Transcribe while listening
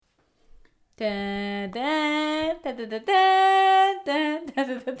Da da da da da da da da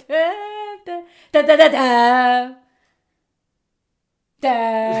da da da da da.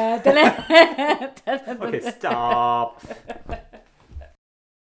 Da, da, da. Okay, stop.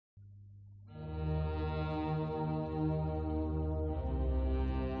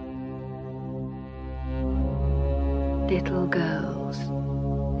 Little girls,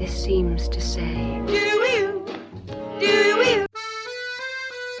 this seems to say, Do you? Do you?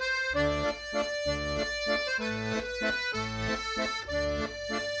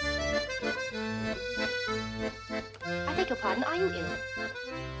 I beg your pardon, are you ill?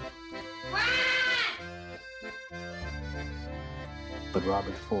 But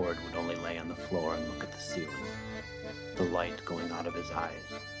Robert Ford would only lay on the floor and look at the ceiling, the light going out of his eyes,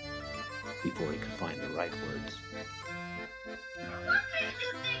 before he could find the right words. What makes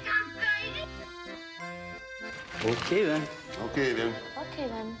you think I'm crazy? Okay then. Okay then. Okay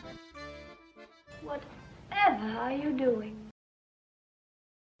then. whatever are you doing?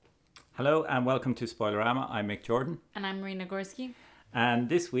 Hello and welcome to Spoilerama. I'm Mick Jordan, And I'm Marina Gorski. and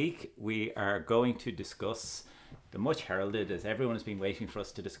this week we are going to discuss the much heralded, as everyone has been waiting for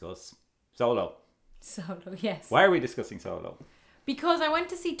us to discuss, Solo. Solo, yes. Why are we discussing Solo? Because I went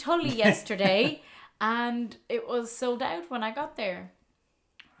to see Tully yesterday and it was sold out when I got there.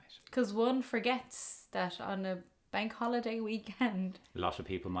 Because one forgets that on a bank holiday weekend. A lot of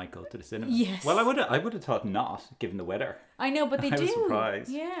people might go to the cinema. Yes. Well, I would have thought not, given the weather. I know, but they I do. was surprised.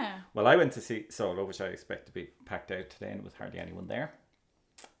 Yeah. Well, I went to see Solo, which I expect to be packed out today, and there was hardly anyone there.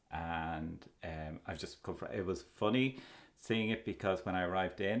 And I've just come from. It was funny seeing it because when I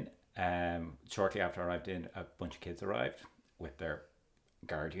arrived in, shortly after I arrived in, a bunch of kids arrived with their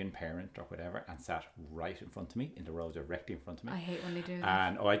guardian parent or whatever and sat right in front of me in the row directly in front of me. I hate when they do that.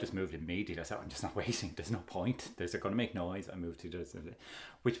 And I just moved immediately. I said, I'm just not waiting. There's no point. They're going to make noise. I moved to this,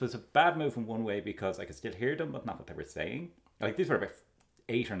 which was a bad move in one way because I could still hear them, but not what they were saying. Like these were about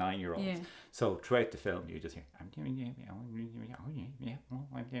 8 or 9 year olds. Yeah. So throughout the film, you just hear,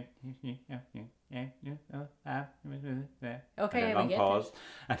 Okay, and a I long get pause,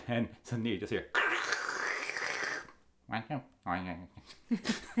 and then suddenly you just hear. I'm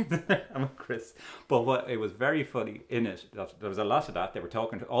a Chris. But what it was very funny in it, that there was a lot of that. They were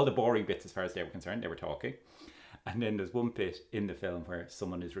talking to all the boring bits as far as they were concerned, they were talking. And then there's one bit in the film where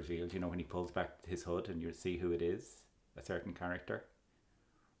someone is revealed, you know, when he pulls back his hood and you see who it is, a certain character.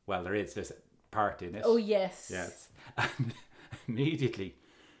 Well, there's a part in it. Oh, yes. Yes. And immediately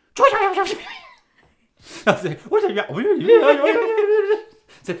I was like, what are you?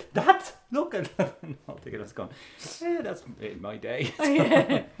 Said that. Look at that. I'll take it as gone. Yeah, that's in my day.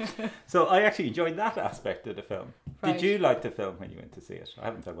 So I actually enjoyed that aspect of the film. Right. Did you like the film when you went to see it? I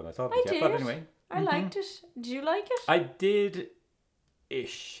haven't said what I thought of it yet, but anyway. I liked it. Did you like it? I did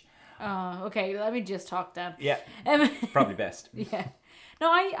ish. Oh, okay. Let me just talk then. Yeah. Probably best. Yeah. No,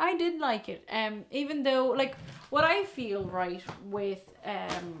 I did like it. Even though, like, what I feel, right, with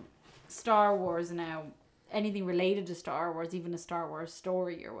Star Wars now, anything related to Star Wars, even a Star Wars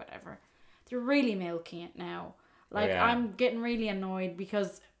story or whatever, they're really milking it now. Like, yeah. I'm getting really annoyed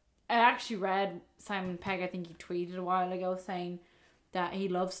because I actually read Simon Pegg, I think he tweeted a while ago saying that he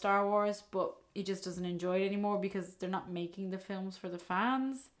loves Star Wars, but he just doesn't enjoy it anymore because they're not making the films for the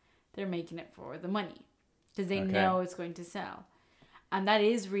fans. They're making it for the money because they know it's going to sell. And that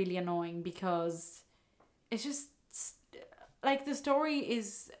is really annoying because it's just, like, the story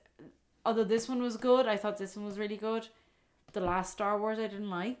is, although this one was good, I thought this one was really good. The last Star Wars I didn't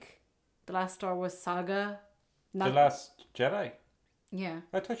like. The last Star Wars saga. The Last Jedi? Yeah.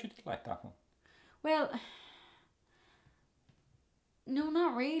 I thought you did like that one. Well, no,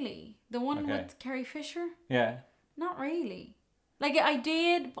 not really. The one Okay. with Carrie Fisher? Yeah. Not really. Like, I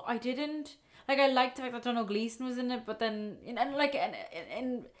did, but I didn't. Like, I liked the fact that Donald Gleason was in it, but then,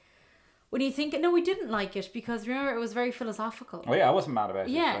 and when you think, no, we didn't like it because, remember, it was very philosophical. Oh yeah, I wasn't mad about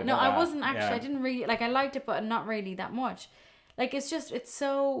it. Yeah, so no, I wasn't actually. Yeah. I didn't really, like, I liked it, but not really that much. Like, it's just, it's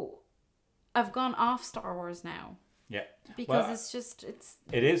so, I've gone off Star Wars now. Yeah. Because Well, it's just, it's,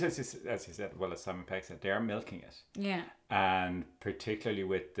 It is, as you said, well, as Simon Pegg said, they are milking it. yeah. And particularly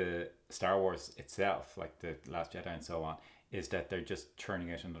with the Star Wars itself, like the Last Jedi and so on, is that they're just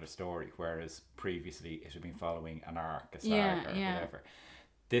churning out another story, whereas previously it had been following an arc, a saga, or whatever.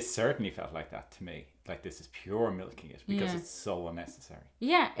 This certainly felt like that to me. Like, this is pure milking it because Yeah. it's so unnecessary.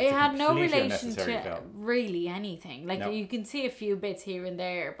 Yeah, It's it a had no completely relation unnecessary to film. really anything. Like, No. you can see a few bits here and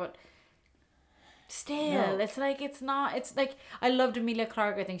there, but still, No. it's like, it's not, it's like, I loved Emilia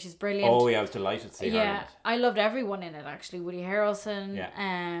Clarke. I think she's brilliant. Oh yeah, I was delighted to see her in Yeah, it. I loved everyone in it, actually. Woody Harrelson, Yeah.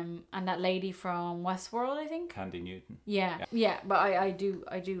 and that lady from Westworld, I think. Candy Newton. Yeah, but I do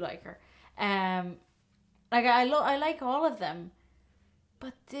like her. Like I like all of them,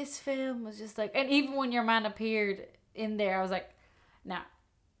 but this film was just like, and even when your man appeared in there, I was like, nah,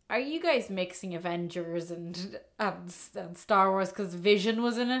 are you guys mixing Avengers and Star Wars? Because Vision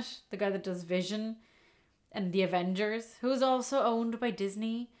was in it, the guy that does Vision, and the Avengers, who's also owned by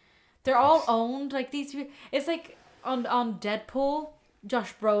Disney. They're all owned like these. It's like on Deadpool,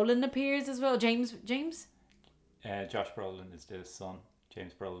 Josh Brolin appears as well. James. Josh Brolin is the son.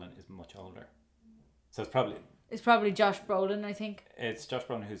 James Brolin is much older, so it's probably Josh Brolin, I think. It's Josh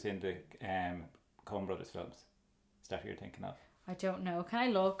Brolin who's in the Coen Brothers films. Is that who you're thinking of? I don't know. Can I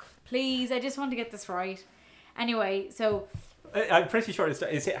look, please? I just want to get this right. Anyway, so I'm pretty sure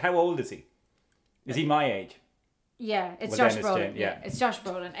how old is he? Is he my age? yeah, it's Well, Josh then it's Brolin. Jane, yeah. It's Josh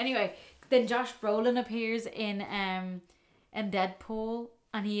Brolin. Anyway, then Josh Brolin appears in Deadpool,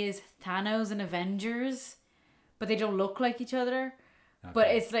 and he is Thanos in Avengers, but they don't look like each other. Okay. But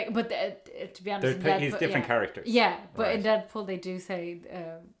it's like, to be honest, he's different characters. Yeah, but right. In Deadpool they do say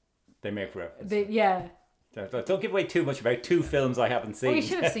they make reference. Yeah. Don't give away too much about two films I haven't seen. Well, we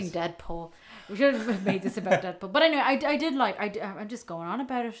should have seen Deadpool. We should have made this about Deadpool. But anyway, I did like. I'm just going on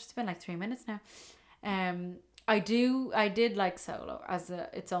about it. It's been like 3 minutes now. I did like Solo as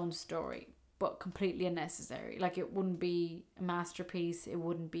its own story, but completely unnecessary. Like, it wouldn't be a masterpiece. It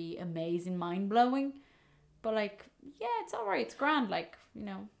wouldn't be amazing, mind blowing. But like, yeah, it's alright. It's grand. Like, you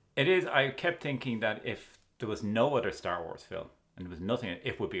know. It is. I kept thinking that if there was no other Star Wars film and there was nothing,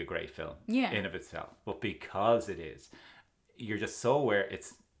 it would be a great film in of itself. But because it is, you're just so aware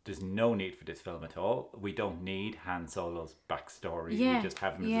there's no need for this film at all. We don't need Han Solo's backstory. Yeah. We just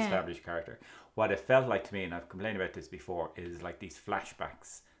have him as an established character. What it felt like to me, and I've complained about this before, is like these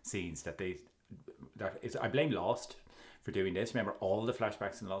flashbacks scenes I blame Lost for doing this. Remember all the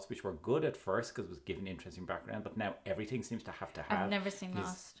flashbacks in Lost, which were good at first because it was giving interesting background, but now everything seems to have. I've never seen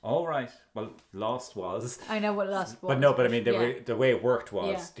Lost. All right. Well, Lost was. I know what Lost was. But I mean, the way it worked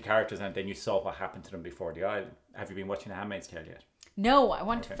was the characters, and then you saw what happened to them before the island. Have you been watching The Handmaid's Tale yet? No, I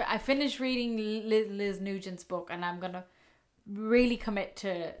want to. I finished reading Liz Nugent's book, and I'm gonna really commit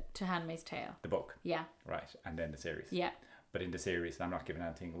to Handmaid's Tale. The book. Yeah. Right, and then the series. Yeah. But in the series, and I'm not giving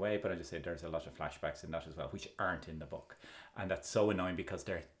anything away, but I just say there's a lot of flashbacks in that as well, which aren't in the book, and that's so annoying because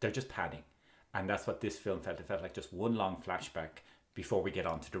they're just padding, and that's what this film felt. It felt like just one long flashback before we get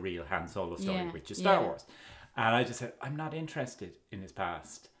on to the real Han Solo story, which is Star Wars. And I just said, I'm not interested in his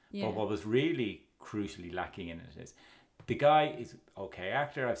past. Yeah. But what was really crucially lacking in it is the guy is okay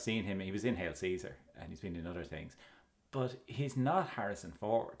actor. I've seen him. He was in Hail Caesar, and he's been in other things, but he's not Harrison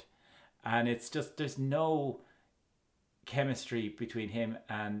Ford, and it's just there's no chemistry between him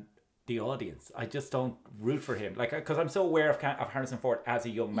and the audience. I just don't root for him, like, because I'm so aware of Harrison Ford as a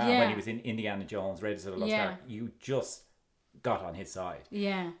young man when he was in Indiana Jones, Raiders of the Lost Ark. You just got on his side.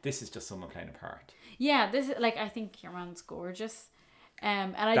 Yeah, this is just someone playing a part. Yeah, this is like, I think your man's gorgeous,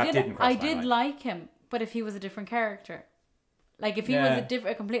 and I did like him, but if he was a different character, like if he was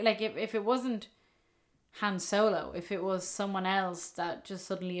a complete, like if it wasn't Han Solo, if it was someone else that just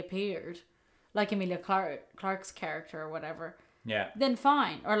suddenly appeared, like Emilia Clarke's character or whatever, then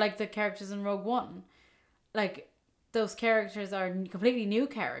fine. Or like the characters in Rogue One, like those characters are completely new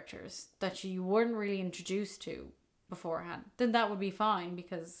characters that you weren't really introduced to beforehand, then that would be fine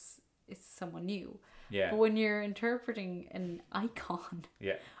because it's someone new. But when you're interpreting an icon,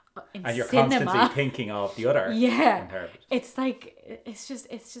 and you're constantly thinking of the other, it's like it's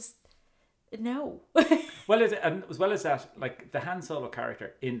just no. Well, and as well as that, like the Han Solo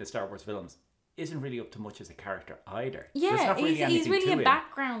character in the Star Wars films isn't really up to much as a character either. Yeah, he's really a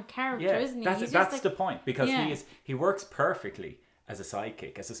background character, isn't he? That's the point, because he works perfectly as a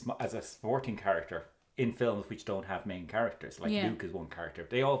sidekick, as a supporting character in films which don't have main characters. Like Luke is one character.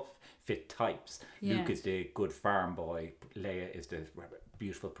 They all fit types. Luke is the good farm boy. Leia is the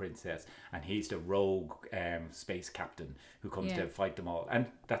beautiful princess, and he's the rogue space captain who comes to fight them all, and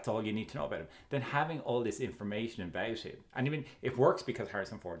that's all you need to know about him. Then having all this information about him, and I mean, it works because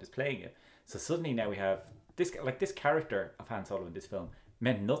Harrison Ford is playing it. So suddenly now we have this character of Han Solo in this film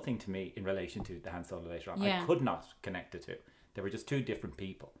meant nothing to me in relation to the Han Solo later on. I could not connect the two. They were just two different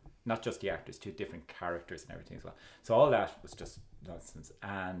people, not just the actors, two different characters and everything as well. So all that was just nonsense,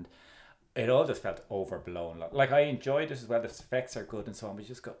 and it all just felt overblown. Like, I enjoyed it as well. The effects are good and so on, but you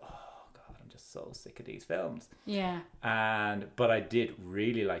just go, oh God, I'm just so sick of these films. Yeah. But I did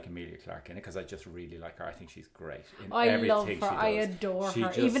really like Emilia Clarke in it because I just really like her. I think she's great in everything love her. She does. I adore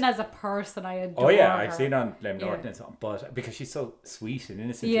her. Even as a person, I adore her. Oh yeah, I've seen her on Lem Norton and so on, but because she's so sweet and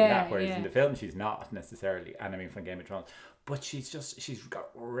innocent in that, whereas in the film she's not necessarily. And I mean, from Game of Thrones, but she's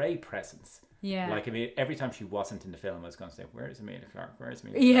got great presence. Yeah. Like, I mean, every time she wasn't in the film, I was going to say, "Where is Emilia Clarke? Where is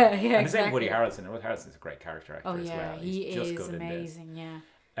Emilia Yeah, Clarke?" yeah, And the same with exactly. Woody Harrelson. Woody Harrelson's a great character actor Oh as yeah, well. he He's just is good in this. amazing. Yeah.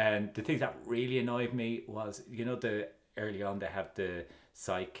 And the thing that really annoyed me was, you know, the early on they have the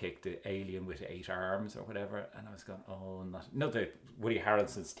sidekick, the alien with 8 arms or whatever, and I was going, oh, the Woody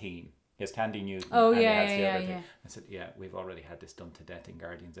Harrelson's team. He has Tandy Newton. Oh, and he yeah, has the yeah, other yeah. thing. I said, yeah, we've already had this done to death in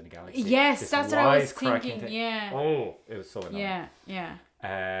Guardians of the Galaxy. Yes, This that's what I was wisecracking thinking. thing. Yeah. Oh, it was so annoying. Yeah.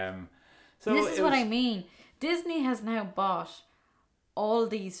 Yeah. So This is it what was I mean. Disney has now bought all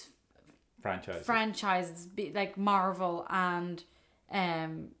these franchises, like Marvel and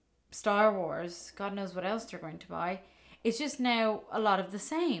Star Wars. God knows what else they're going to buy. It's just now a lot of the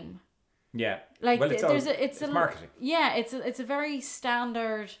same. Yeah. Like well, it's marketing. Yeah, it's a very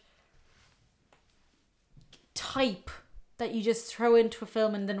standard type that you just throw into a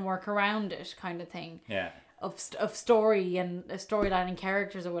film and then work around it, kind of thing. Yeah. Of story and a storyline and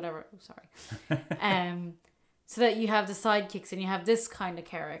characters or whatever. Oh, sorry. So that you have the sidekicks and you have this kind of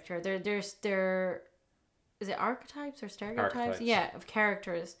character. There's is it archetypes or stereotypes? Archetypes. Yeah, of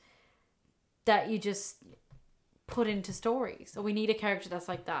characters that you just put into stories. So we need a character that's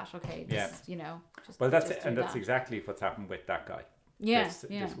like that. Okay, Yeah. you know. Well, that's just it, do and that's that. exactly what's happened with that guy. Yeah, This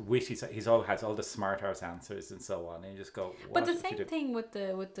yeah. witty, he's all has all the smart ass answers and so on, and you just go. But the what same did you do? thing with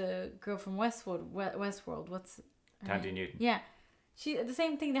the girl from Westworld. What's her Tandy name? Newton. Yeah, the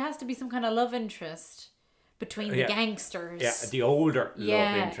same thing. There has to be some kind of love interest between the Yeah. gangsters. Yeah, the older Yeah,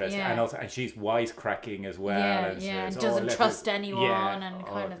 love interest, yeah. and she's wisecracking as well. Yeah, and yeah, says, and doesn't let trust her-" anyone and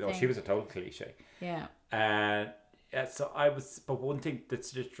kind of she thing. was a total cliche. Yeah. Yeah, so I was, but one thing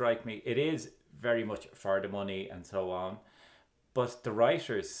that's just strike me, it is very much for the money and so on. But the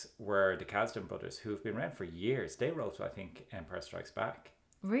writers were the Kasdan brothers, who've been around for years. They wrote, I think, Empire Strikes Back.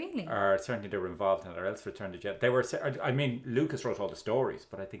 Really? Or certainly they were involved in it, or else Return to Jedi. They were, I mean, Lucas wrote all the stories,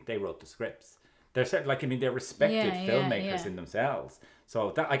 but I think they wrote the scripts. They're they're respected Yeah, filmmakers yeah. in themselves.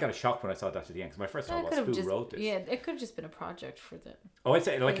 So that I got a shock when I saw that at the end, because my first thought was, who wrote this? Yeah, it could have just been a project for the. Oh, I'd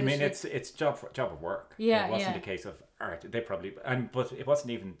say, like, I It was mean, just- it's job of work. Yeah, It wasn't yeah. a case of art. They probably, but it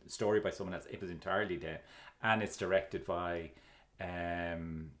wasn't even a story by someone else. It was entirely them. And it's directed by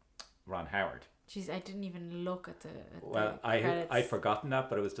Ron Howard. Jeez, I didn't even look at the. Well, credits. I'd forgotten that,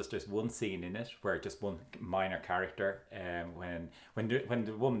 but it was just there's one scene in it where just one minor character, when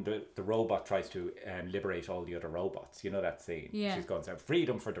the woman, the robot tries to liberate all the other robots. You know that scene? Yeah. She's going to have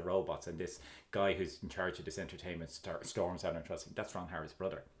freedom for the robots, and this guy who's in charge of this entertainment storms out and trusting. That's Ron Howard's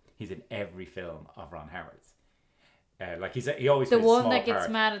brother. He's in every film of Ron Howard's. He always The plays a one small that gets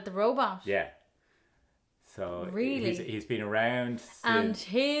part. mad at the robot. Yeah. So Really? he's been around since, And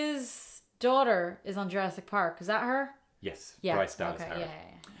his daughter is on Jurassic Park. Is that her? yes, Yeah. Bryce Dallas okay. Howard.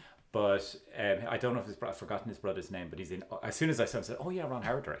 Yeah. But I don't know if I've forgotten his brother's name, but he's in. As soon as I saw him, I said, "Oh yeah, Ron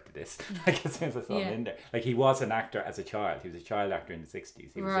Howard directed this." Like as soon as I saw Yeah. him in there, like he was an actor as a child. He was a child actor in the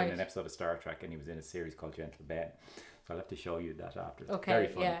 '60s. He was Right. in an episode of Star Trek, and he was in a series called Gentle Ben. So I'll have to show you that after. It's Okay, very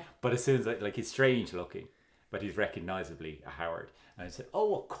funny. yeah. But as soon as he's strange looking, but he's recognisably a Howard. And I said,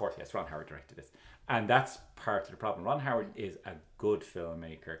 "Oh, of course, yes, Ron Howard directed this." And that's part of the problem. Ron Howard is a good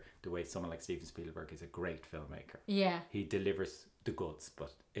filmmaker, the way someone like Steven Spielberg is a great filmmaker. Yeah. He delivers the goods,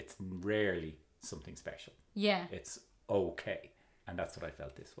 but it's rarely something special. Yeah. It's okay. And that's what I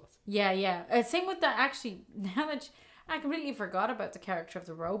felt this was. Yeah. Same with that. Actually, now that I completely forgot about the character of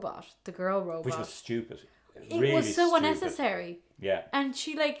the robot, the girl robot. Which was stupid. it really was so stupid. unnecessary. Yeah. And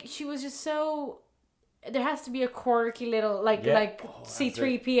she was just so. There has to be a quirky little like Yeah. like Oh, that's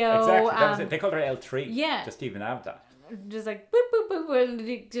C3PO. Exactly. That was and it. They called her L3. Yeah. Just to even have that. just like boop boop boop, and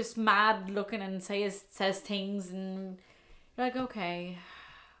he just mad looking and says things, and you're like, okay,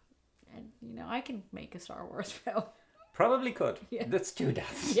 and I can make a Star Wars film. Probably could. Yeah. Let's do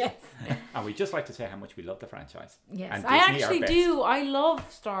that. Yes. And we just like to say how much we love the franchise. Yes, And I Disney are actually best. do. I love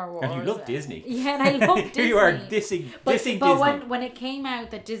Star Wars. And you love Disney. Yeah, and I love Disney. You are dissing But Disney. when it came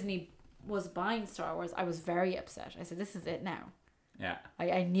out that Disney was buying Star Wars, I was very upset. I said, this is it now. Yeah.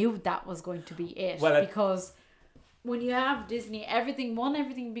 I knew that was going to be it. Well, because when you have Disney, everything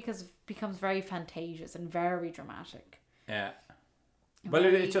becomes very fantasious and very dramatic. Yeah. Well,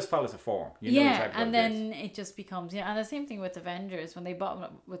 Very- it just follows a form. You know Yeah, exactly and what it is. then it just becomes and the same thing with Avengers when they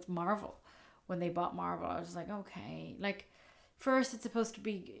bought with Marvel. When they bought Marvel, I was like, okay, like first it's supposed to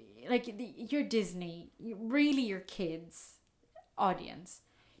be like you're Disney, really your kids' audience.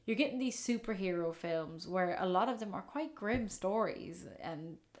 You're getting these superhero films where a lot of them are quite grim stories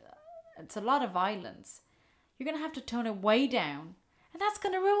and it's a lot of violence. You're gonna have to tone it way down, and that's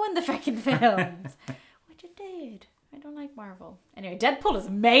gonna ruin the fucking films, which it did. I don't like Marvel. Anyway, Deadpool is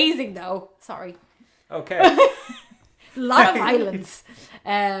amazing though. Sorry. Okay. A lot of violence,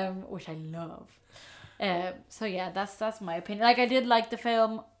 which I love. So yeah, that's my opinion. Like, I did like the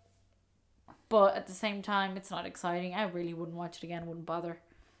film, but at the same time, it's not exciting. I really wouldn't watch it again. Wouldn't bother.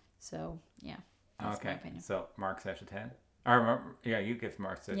 So yeah, that's my opinion. So marks out of 10. Or yeah, you give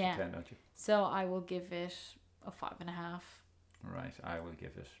marks out of 10, don't you? So I will give it a 5.5. Right, I will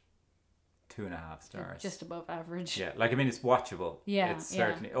give it 2.5 stars. Just above average. Yeah, like, I mean, it's watchable. Yeah, It's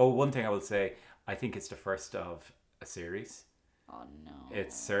certainly. Oh, one thing I will say, I think it's the first of a series. Oh no.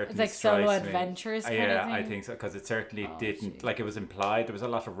 It's certainly It's like solo strikes me- adventures kind of Yeah, thing? I think so, because it certainly didn't. gee. Like, it was implied. There was a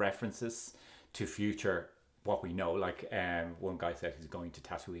lot of references to future, what we know. Like, one guy said he's going to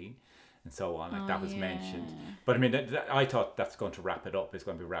Tatooine and so on. Like, that was mentioned. But I mean, I thought that's going to wrap it up. It's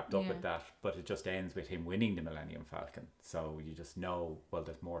going to be wrapped up with that. But it just ends with him winning the Millennium Falcon. So you just know, well,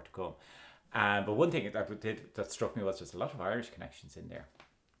 there's more to come. But one thing that struck me was just a lot of Irish connections in there.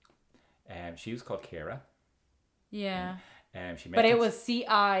 She was called Kira. Yeah. She But it mentions- was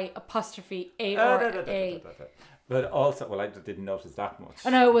CI apostrophe A Oh, or A. But also, well, I didn't notice that much. Oh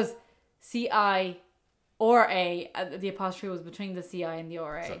no, it was CI or A. The apostrophe was between the CI and the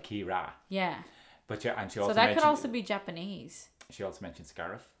or A. So Kira. Yeah. But yeah, and she So also that could mentioned, also be Japanese. she also mentioned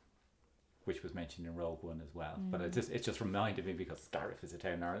Scarif, which was mentioned in Rogue One as well. But Mm. it just reminded me because Scarif is a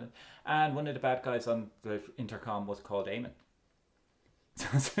town in Ireland, and one of the bad guys on the intercom was called Eamon. So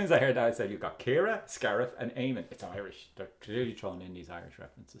as soon as I heard that, I said, "You've got Kira, Scarif, and Eamon." It's Irish. They're clearly throwing in these Irish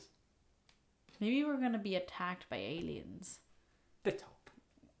references. Maybe we're going to be attacked by aliens. Let's hope.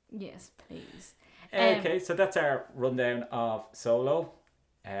 Yes, please. Okay, so that's our rundown of Solo.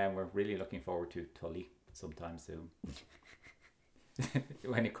 We're really looking forward to Tully sometime soon.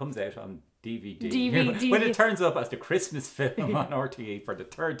 When it comes out on DVD. DVD. When it turns up as the Christmas film on RTE for the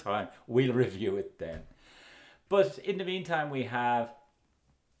third time, we'll review it then. But in the meantime, we have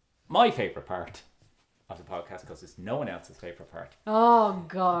my favourite part of the podcast, because it's no one else's favourite part. Oh,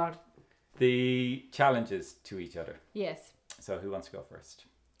 God. The challenges to each other. Yes. So who wants to go first?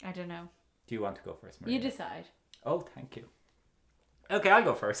 I don't know. Do you want to go first, Maria? You decide. Oh, thank you. Okay, I'll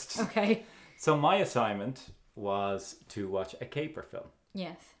go first. Okay. So my assignment was to watch a caper film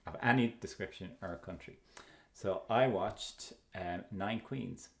Yes. of any description or country. So I watched Nine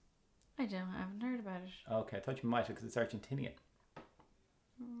Queens. I haven't heard about it. Okay, I thought you might because it's Argentinian.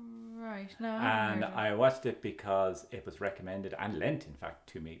 Right. No, I haven't And heard of it. I watched it because it was recommended and lent, in fact,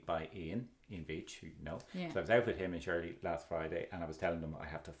 to me by Ian Veach, who you know. Yeah. So I was out with him and Shirley last Friday, and I was telling them I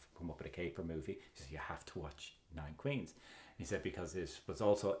have to come up with a caper movie. He said, "You have to watch Nine Queens." He said because it was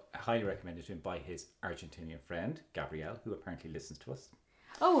also highly recommended to him by his Argentinian friend, Gabrielle, who apparently listens to us.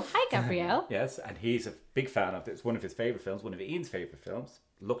 Oh, hi, Gabrielle. Yes, and he's a big fan of it. It's one of his favourite films, one of Ian's favourite films.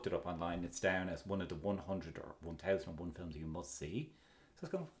 Looked it up online. It's down as one of the 100 or 1001 films you must see. So I was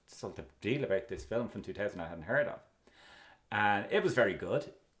going, something deal about this film from 2000 I hadn't heard of. And it was very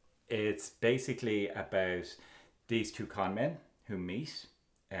good. It's basically about these two con men who meet.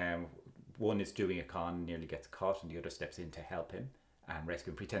 One is doing a con, nearly gets caught, and the other steps in to help him and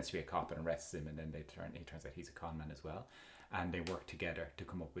rescue him, pretends to be a cop and arrests him, and then he turns out he's a con man as well. And they work together to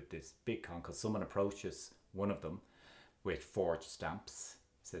come up with this big con, because someone approaches one of them with forged stamps.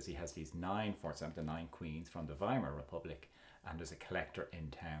 Says he has these 9 forged stamps, the 9 queens from the Weimar Republic, and there's a collector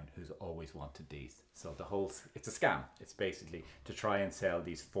in town who's always wanted these. So it's a scam. It's basically to try and sell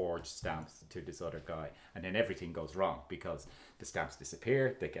these forged stamps to this other guy, and then everything goes wrong because the stamps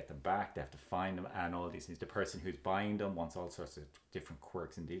disappear, they get them back, they have to find them, and all these things. The person who's buying them wants all sorts of different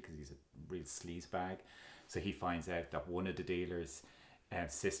quirks indeed, because he's a real sleaze bag. So he finds out that one of the dealers'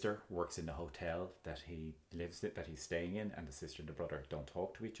 sister works in the hotel that he lives in, that he's staying in, and the sister and the brother don't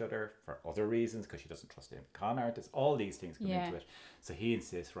talk to each other for other reasons because she doesn't trust him. Con artist, all these things come into it. So he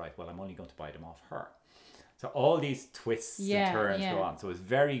insists, right, well, I'm only going to buy them off her. So all these twists and turns go on. So it's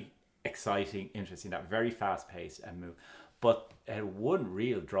very exciting, interesting, that very fast pace and move. But one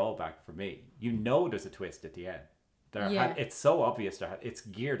real drawback for me, there's a twist at the end. It's so obvious it's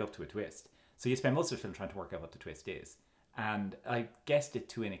geared up to a twist. So you spend most of the film trying to work out what the twist is. And I guessed it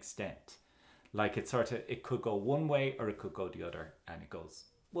to an extent. Like it could go one way or it could go the other, and it goes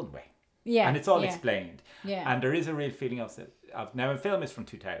one way. Yeah. And it's all explained. Yeah. And there is a real feeling of now, a film is from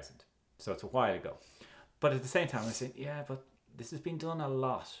 2000, so it's a while ago. But at the same time, I said, yeah, but this has been done a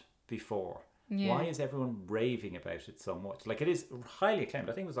lot before. Yeah. Why is everyone raving about it so much? Like, it is highly acclaimed.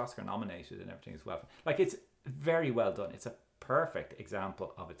 I think it was Oscar nominated and everything as well. Like, it's very well done. It's a perfect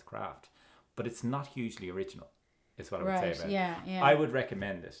example of its craft, but it's not hugely original. Is what I would say about it. Yeah. I would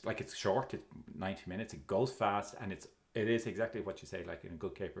recommend it. Like, it's short, it's 90 minutes, it goes fast, and it's it is exactly what you say, like in a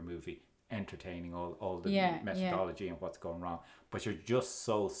good caper movie, entertaining, all the Yeah, methodology and what's going wrong, but you're just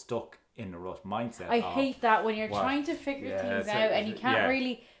so stuck in the rut mindset. I hate that when you're what- trying to figure Yeah, things so- out and you can't yeah.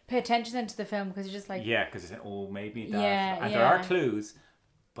 really pay attention into the film because you're just like, Yeah, because it's maybe that, Yeah, and there are yeah. clues,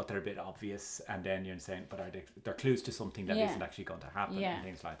 but they're a bit obvious, and then you're saying, but they're clues to something that Yeah. not actually going to happen, Yeah. and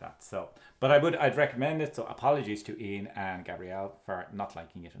things like that. So, but I'd recommend it. So apologies to Ian and Gabrielle for not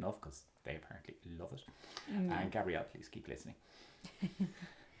liking it enough, because they apparently love it. And Gabrielle, please keep listening.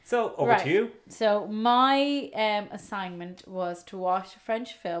 So over Right. to you. So my assignment was to watch a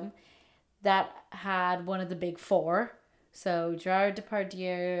French film that had one of the big four. So Gerard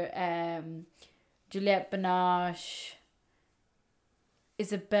Depardieu, Juliette Binoche,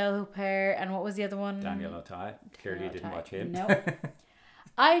 Isabelle Huppert, and what was the other one? Daniel O'Tai. Clearly Daniel didn't O'Tai. watch him. No.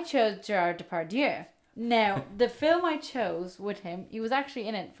 I chose Gerard Depardieu. Now, the film I chose with him, he was actually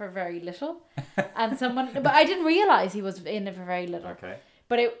in it for very little. And but I didn't realise he was in it for very little. Okay.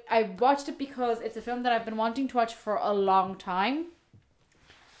 But I watched it because it's a film that I've been wanting to watch for a long time.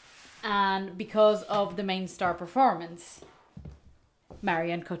 And because of the main star performance,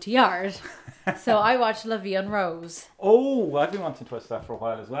 Marion Cotillard. So I watched La Vie en Rose. Oh, I've been wanting to watch that for a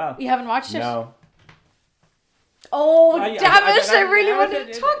while as well. You haven't watched it? No. Oh, damn it. I really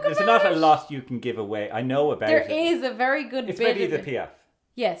wanted to talk There's about not it. a lot you can give away. I know about There it. is a very good It's bit about of Edith it. Piaf.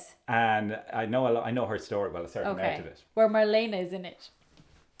 Yes. And I know her story, well, a certain amount Okay. of it. Where Marlena is in it.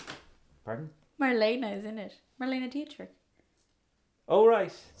 Pardon? Marlena is in it. Marlena Dietrich. Oh,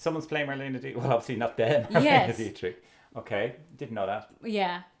 right. Someone's playing Marlena Dietrich. Well, obviously not them. Marlena Yes. Dietrich. Okay. Didn't know that.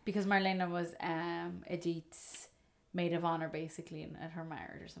 Yeah, because Marlena was Edith's maid of honor, basically, at her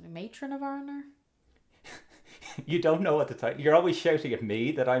marriage or something. Matron of honor? You don't know what the title... You're always shouting at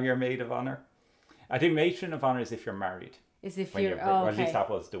me that I'm your maid of honor. I think matron of honor is if you're married. Is if When you're... you're, oh, or at least okay. that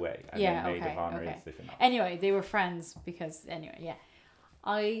was the way. And Yeah, then maid okay, of honor okay. is if you're not. Anyway, they were friends because... Anyway, yeah.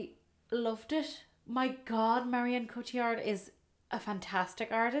 I loved it. My God, Marion Cotillard is a fantastic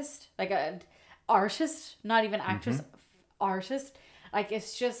artist. Like an artist, not even actress. Artist. Like,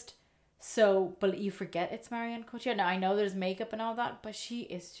 it's just so... But you forget it's Marion Cotillard. Now, I know there's makeup and all that, but she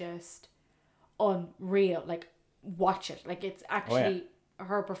is just unreal. Like, watch it. Like, it's actually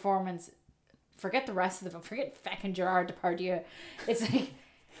her performance. Forget the rest of the film. Forget fucking Gerard Depardieu. It's like...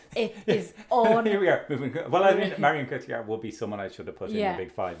 It is Here we are. Moving. Well, I mean, Marion Cotillard would be someone I should have put in Yeah. the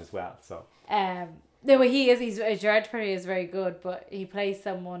big five as well. So The way he is, Gerard Depardieu is very good, but he plays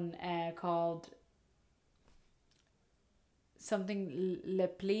someone called something Le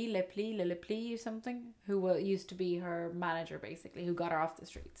Pli or something, who used to be her manager, basically, who got her off the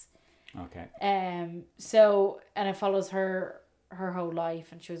streets. okay. So, and it follows her whole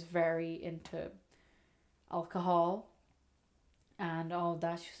life, and she was very into alcohol and all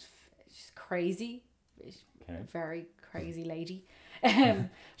that. She's crazy. Okay. Very crazy lady.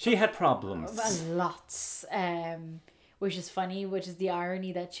 She had problems. Lots. Which is funny, which is the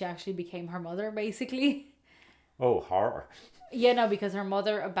irony that she actually became her mother, basically. Oh, horror. Yeah, no, because her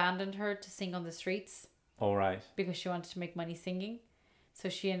mother abandoned her to sing on the streets All right. because she wanted to make money singing. So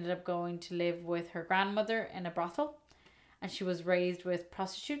she ended up going to live with her grandmother in a brothel. And she was raised with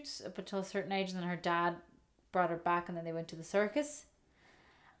prostitutes up until a certain age. And then her dad brought her back, and then they went to the circus.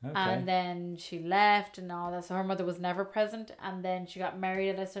 Okay. And then she left and all that. So her mother was never present. And then she got married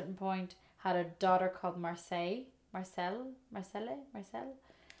at a certain point, had a daughter called Marcelle.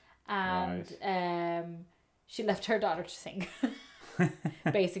 And she left her daughter to sing.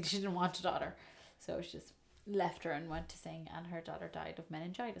 Basically, she didn't want a daughter. So she just left her and went to sing. And her daughter died of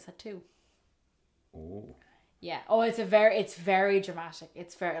meningitis at 2. Oh. Yeah. Oh, it's very dramatic.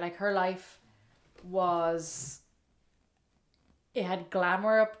 It's very, like, her life was... It had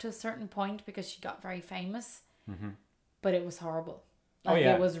glamour up to a certain point because she got very famous. But it was horrible. Like, Oh,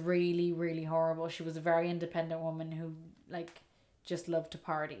 yeah. it was really, really horrible. She was a very independent woman who, like, just loved to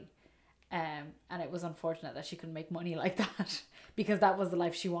party. And it was unfortunate that she couldn't make money like that because that was the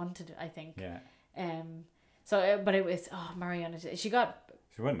life she wanted, I think. Yeah. But it was, Mariana, she got...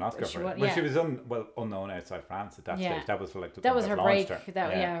 She won an Oscar She for won- it. Well, yeah. she was unknown outside France at that Yeah. stage. That was like That was her break. Her.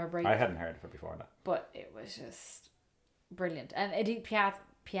 Her break. I hadn't heard of her before that. But it was just brilliant. And Edith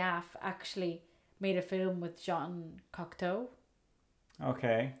Piaf actually made a film with Jean Cocteau.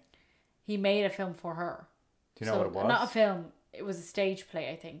 Okay. He made a film for her. Do you know what it was? Not a film. It was a stage play,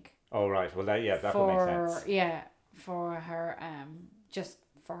 I think. Oh, right. Well, that would make sense. Yeah, for her. Just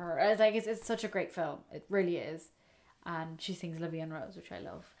for her. It's like it's such a great film. It really is. And she sings La Vie en Rose, which I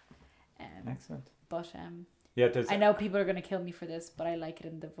love. Excellent. But Yeah, there's... I know people are going to kill me for this, but I like it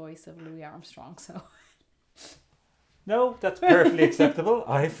in the voice of Louis Armstrong. So No, that's perfectly acceptable.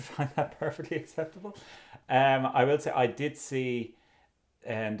 I find that perfectly acceptable. I will say I did see,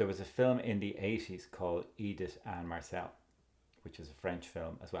 there was a film in the 80s called Edith and Marcel, which is a French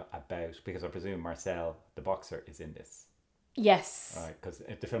film as well about, because I presume Marcel, the boxer, is in this. Yes. Right, because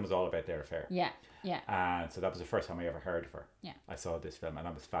the film was all about their affair. Yeah. Yeah. And so that was the first time I ever heard of her. Yeah. I saw this film and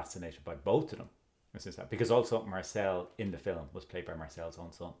I was fascinated by both of them. Because also Marcel in the film was played by Marcel's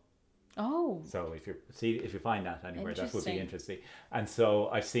own son. Oh. So if you find that anywhere, that would be Interesting. interesting. And so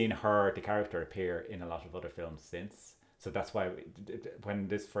I've seen her, the character, appear in a lot of other films since. So that's why when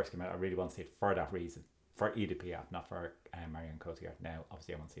this first came out, I really want to see it for that reason. For Edith Piaf, not for Marion Cotillard. Now,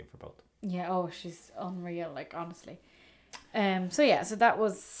 obviously, I want to see it for both. Yeah. Oh, she's unreal. Like, honestly. So that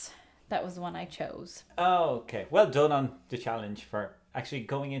was the one I chose. Okay, well done on the challenge for actually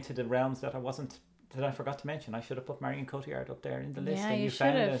going into the realms that I forgot to mention. I should have put Marion Cotillard up there in the list, Yeah, and you you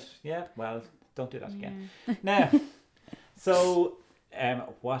found should have. it. Yeah, well, don't do that again. Now, so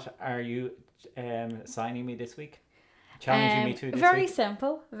what are you signing me this week? Challenging me to this very week?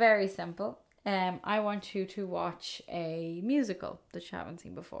 simple. Very simple. I want you to watch a musical that you haven't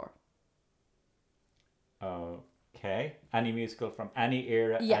seen before. Okay, any musical from any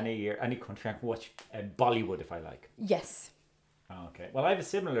era, Yeah. any year, any country. I can watch Bollywood if I like. Yes. Okay, well, I have a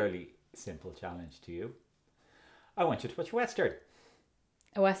similarly simple challenge to you. I want you to watch a Western.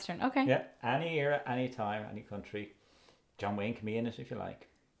 A Western. Okay. Yeah, any era, any time, any country. John Wayne can be in it if you like.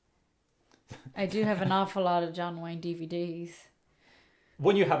 I do have an awful lot of John Wayne DVDs.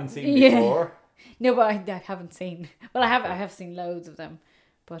 One you haven't seen Yeah. before. No, but I haven't seen. Well, I have seen loads of them,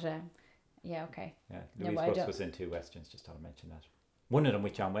 but yeah, okay. Yeah, Yeah, Louise but I Brooks don't- was in 2 Westerns, just thought I'd mention that. One of them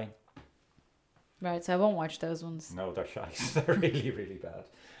with John Wayne. Right, so I won't watch those ones. No, they're shite. They're really, really bad.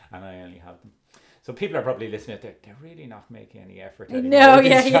 And I only have them. So people are probably listening, they're really not making any effort anymore. No, with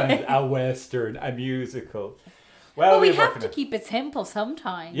these yeah. channels. A Western, a musical. Well, Well, we we're have working to it. keep it simple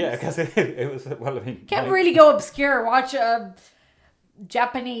sometimes. Yeah, because it was, well, I mean... Can't like- really go obscure. Watch a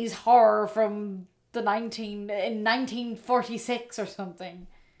Japanese horror from in 1946 or something.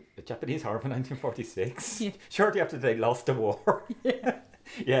 The Japanese horror from 1946? Yeah. Shortly after they lost the war.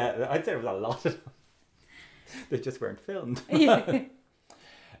 Yeah, I'd say there was a lot of them. They just weren't filmed. Yeah.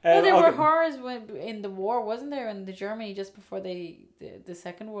 Well, there were okay. horrors in the war, wasn't there? In the Germany just before the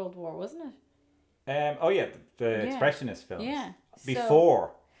Second World War, wasn't it? Oh yeah, the Yeah. Expressionist films. Yeah. So-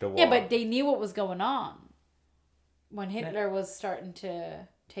 Before the war. Yeah, but they knew what was going on when Hitler was starting to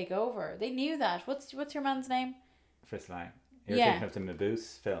take over. They knew that. What's your man's name? Fritz Lang. You're Yeah. thinking of the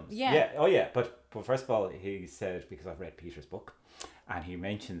Mabuse films. Yeah. Yeah. Oh yeah, but first of all, he said, because I've read Peter's book, and he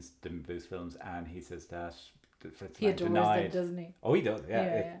mentions the Mabuse films, and he says that Fritz He Lang adores denied. them, doesn't he? Oh, he does. Yeah,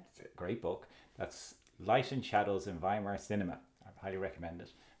 Yeah, it's a great book. That's Light and Shadows in Weimar Cinema. I highly recommend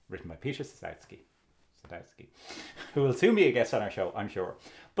it. Written by Peter Sadowski, who will soon be a guest on our show, I'm sure.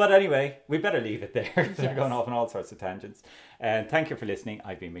 But anyway, we better leave it there. We're Yes. going off on all sorts of tangents. And thank you for listening.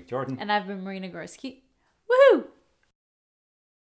 I've been Mick Jordan. And I've been Marina Gorski. Woohoo!